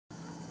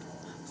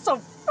So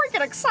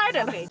freaking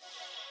excited! Okay.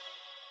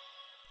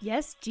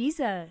 Yes,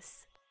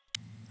 Jesus.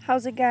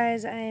 How's it,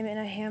 guys? I'm in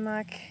a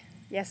hammock.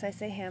 Yes, I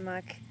say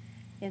hammock.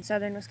 In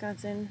southern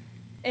Wisconsin.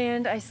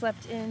 And I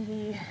slept in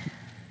the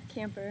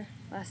camper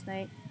last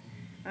night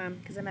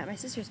because I'm at my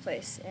sister's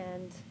place,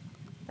 and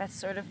that's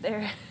sort of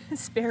their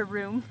spare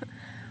room,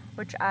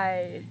 which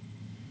I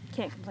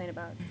can't complain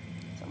about.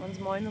 Someone's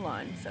mowing the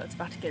lawn, so it's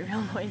about to get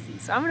real noisy,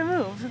 so I'm gonna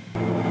move.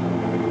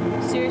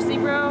 Seriously,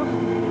 bro?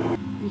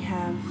 We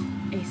have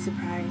a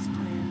surprise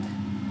planned.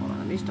 Hold on,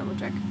 let me just double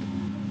check.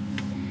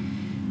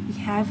 We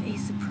have a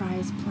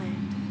surprise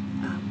planned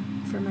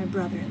for my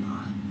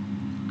brother-in-law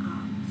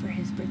for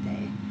his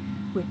birthday,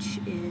 which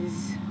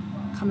is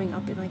coming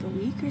up in like a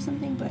week or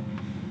something, but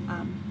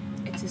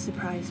it's a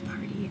surprise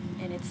party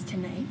and it's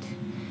tonight.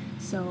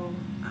 So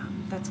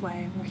that's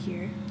why we're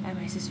here at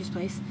my sister's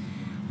place.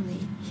 Only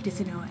he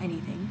doesn't know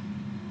anything.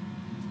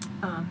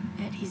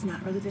 And he's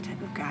not really the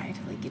type of guy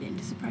to like get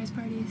into surprise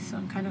parties, so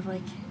I'm kind of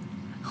like,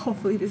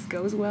 hopefully this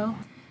goes well.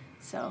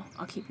 So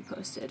I'll keep you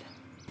posted.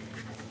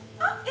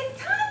 Oh,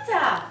 it's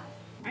Tanta!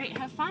 Alright,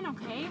 have fun,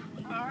 okay?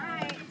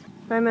 Alright.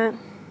 Bye, Matt.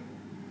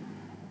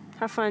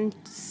 Have fun.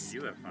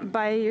 You have fun.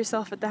 By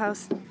yourself at the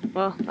house.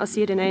 Well, I'll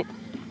see you tonight.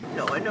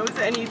 No one knows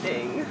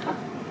anything.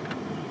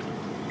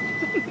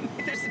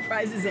 There's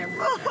surprises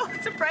everywhere. Oh,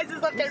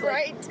 surprises left and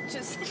right.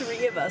 Just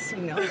 3 of us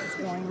who know what's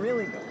going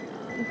really going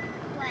on.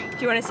 Do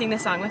you want to sing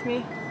this song with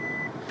me?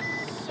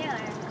 Sure.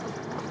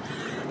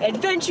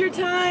 Adventure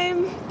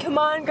time! Come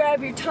on,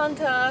 grab your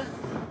Tanta.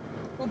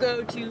 We'll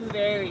go to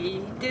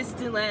very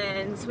distant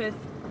lands with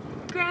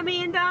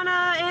Grammy and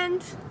Donna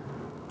and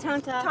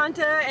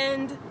Tanta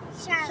and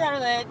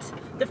Charlotte.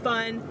 The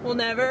fun will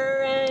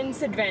never end.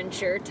 It's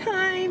adventure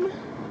time.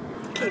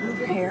 Okay, move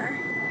your hair.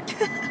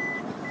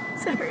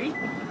 Sorry.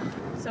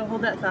 So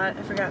hold that thought.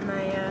 I forgot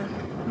my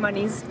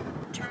monies.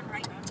 Turn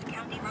right onto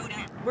County Road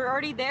N. We're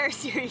already there,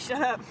 Siri.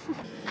 Shut up.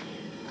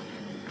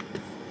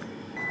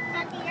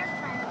 Happy your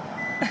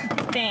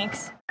fun.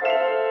 Thanks.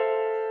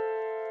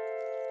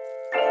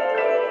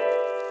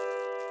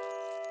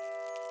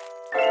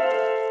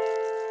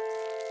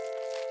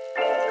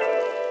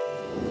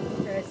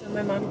 Okay, so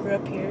my mom grew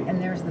up here. And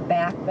there's the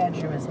back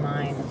bedroom is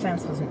mine. The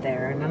fence wasn't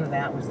there. None of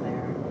that was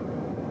there.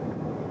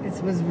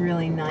 This was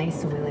really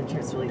nice when we lived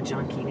here. It's really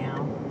junky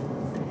now.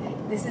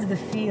 This is the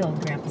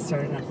field Grandpa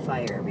started on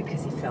fire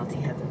because he felt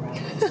he had the right.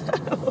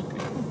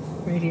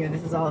 Right here,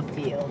 this is all a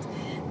field.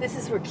 This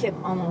is where Kip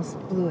almost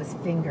blew his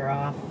finger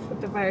off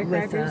With the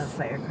firecrackers? with a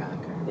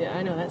firecracker. Yeah,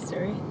 I know that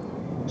story.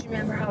 Do you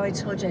remember how I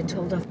told you I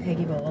told off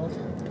Peggy Bold?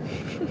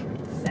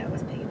 That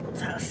was Peggy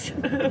Bold's house.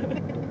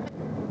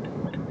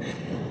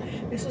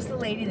 This was the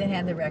lady that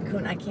had the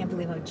raccoon. I can't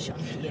believe how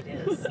chunky it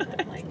is.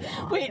 Oh my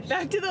God. Wait,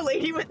 back to the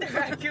lady with the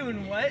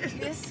raccoon. What?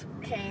 This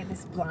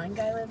blind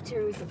guy lived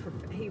here.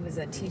 He was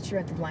a teacher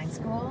at the blind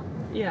school.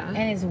 Yeah. And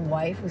his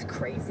wife was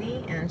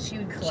crazy, and she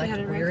would collect had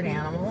a weird raccoon.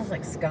 animals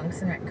like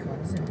skunks and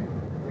raccoons and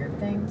weird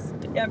things.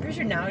 Yeah, I'm pretty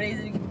sure nowadays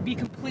it could be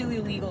completely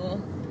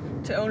illegal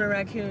to own a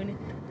raccoon,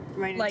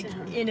 Right like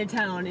in a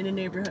town, in a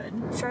neighborhood.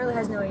 Charlotte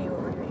has no idea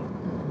what we're doing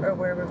or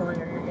where we're going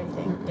or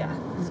anything. Yeah,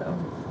 so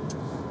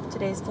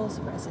today's full of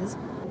surprises.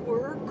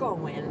 We're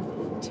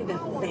going to the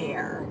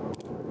fair.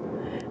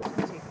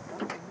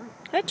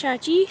 Hi,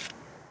 Chachi.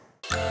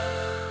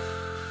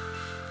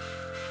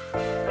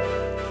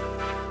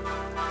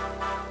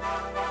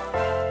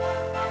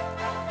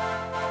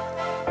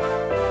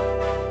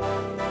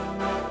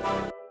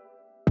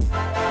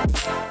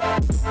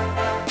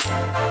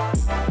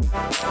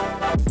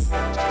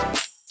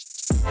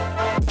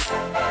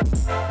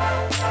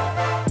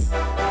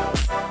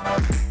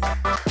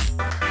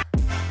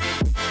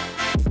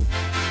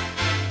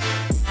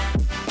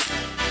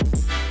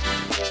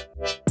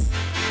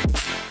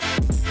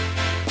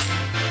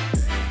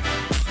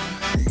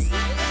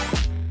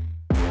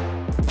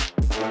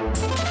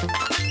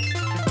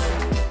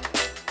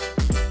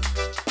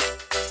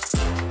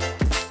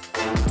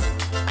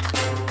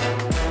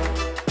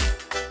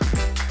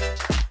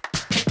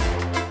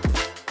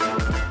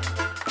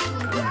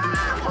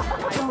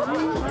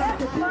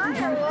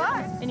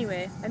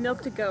 Anyway, I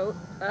milked a goat.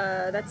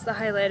 That's the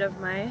highlight of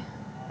my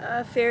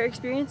fair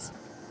experience.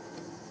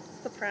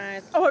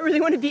 Surprise. Oh, I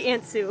really want to be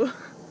Aunt Sue.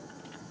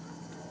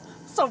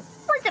 So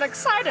freaking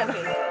excited!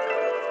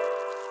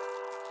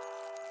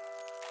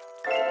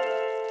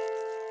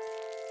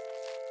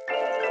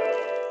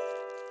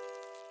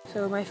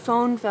 So my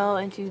phone fell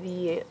into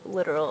the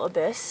literal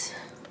abyss.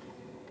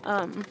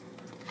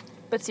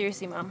 But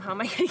seriously, Mom, how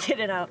am I gonna get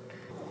it out?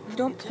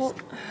 Don't pull.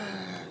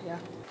 Yeah.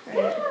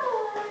 Right.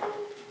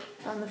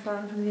 Found the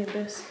phone from the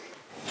abyss.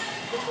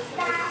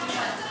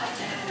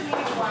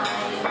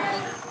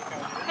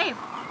 Hey!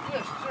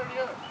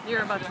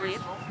 You're about to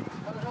leave?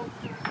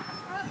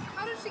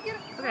 How did she get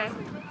it? Okay.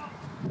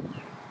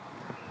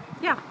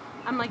 Yeah,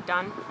 I'm like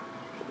done.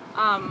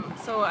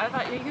 So I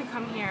thought you could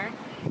come here.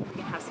 You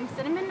can have some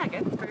cinnamon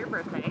nuggets for your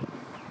birthday.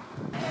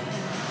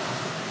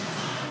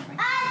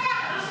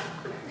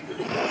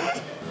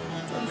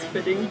 Sounds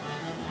fitting.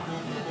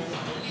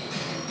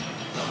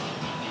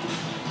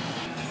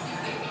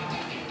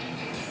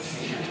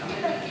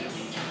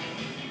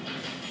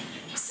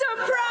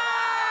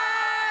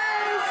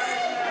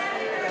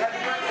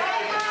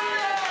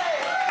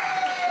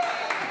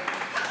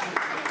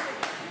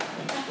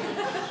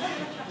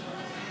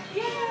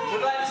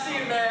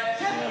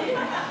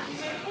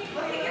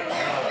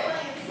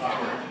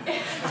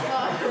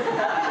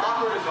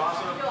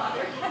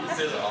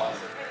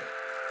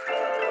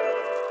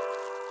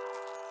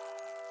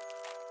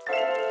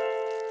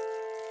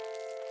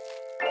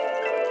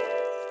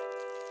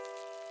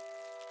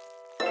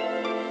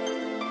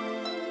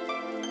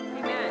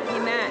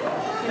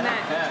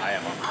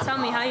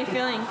 me, how are you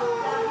feeling?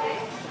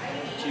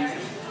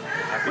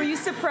 Were you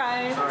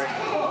surprised? Sorry.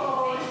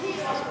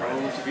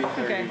 Surprised to be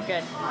 30. Okay,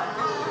 good.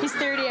 He's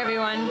 30,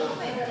 everyone.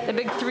 The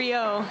big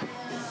 3-0.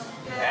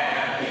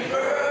 Happy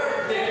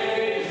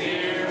birthday,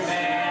 dear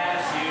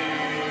Matthew.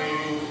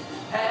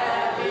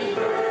 Happy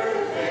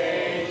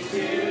birthday to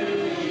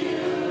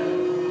you.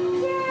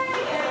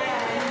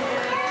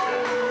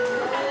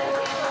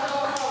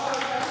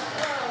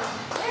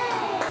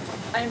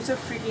 I am so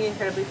freaking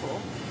incredibly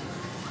full.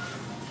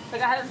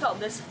 Like, I haven't felt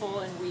this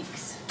full in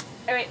weeks.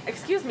 Oh, wait,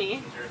 excuse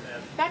me.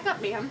 Back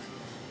up, ma'am.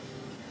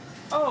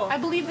 Oh. I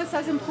believe this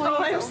says employees.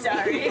 Oh, I'm only.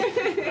 sorry.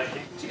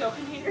 To-go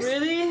containers.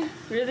 Really?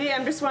 Really?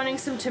 I'm just wanting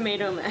some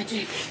tomato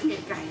magic. Okay,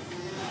 guys.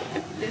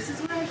 This is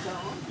where I go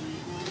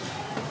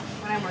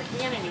when I'm working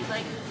and I need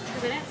like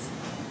 2 minutes.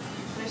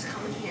 I just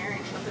come in here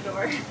and shut the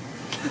door.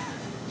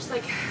 Just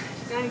like,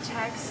 got any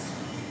checks?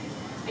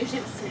 I usually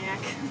have a snack.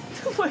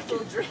 What? A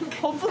little drink.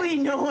 Hopefully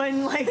no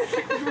one, like,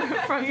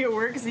 from your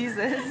work sees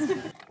this.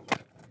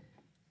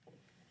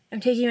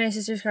 I'm taking my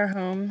sister's car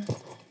home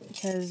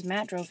because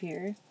Matt drove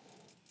here.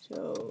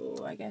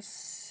 So, I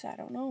guess, I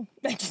don't know.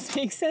 That just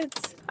makes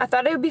sense. I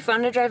thought it would be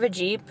fun to drive a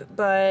Jeep,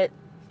 but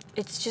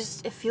it's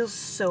just, it feels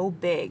so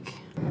big.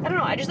 I don't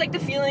know, I just like the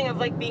feeling of,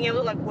 like, being able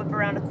to, like, whip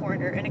around a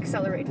corner and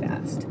accelerate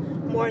fast.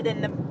 More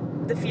than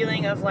the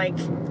feeling of, like,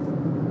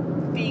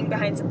 being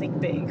behind something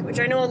big,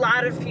 which I know a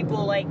lot of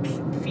people like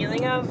the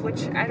feeling of,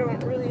 which I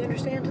don't really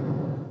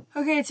understand.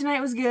 Okay, tonight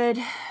was good.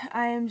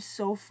 I am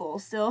so full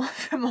still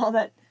from all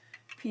that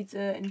pizza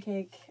and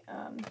cake.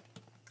 But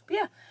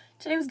yeah,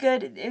 today was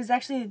good. It was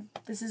actually,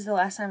 this is the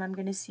last time I'm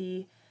gonna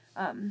see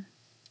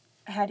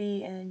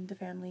Hattie and the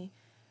family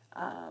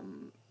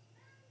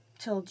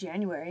till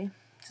January.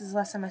 This is the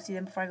last time I see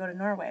them before I go to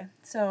Norway.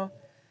 So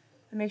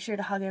I make sure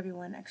to hug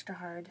everyone extra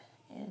hard,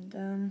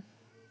 and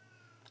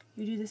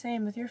you do the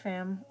same with your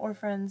fam or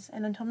friends.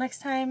 And until next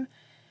time,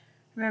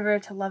 remember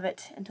to love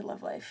it and to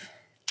love life.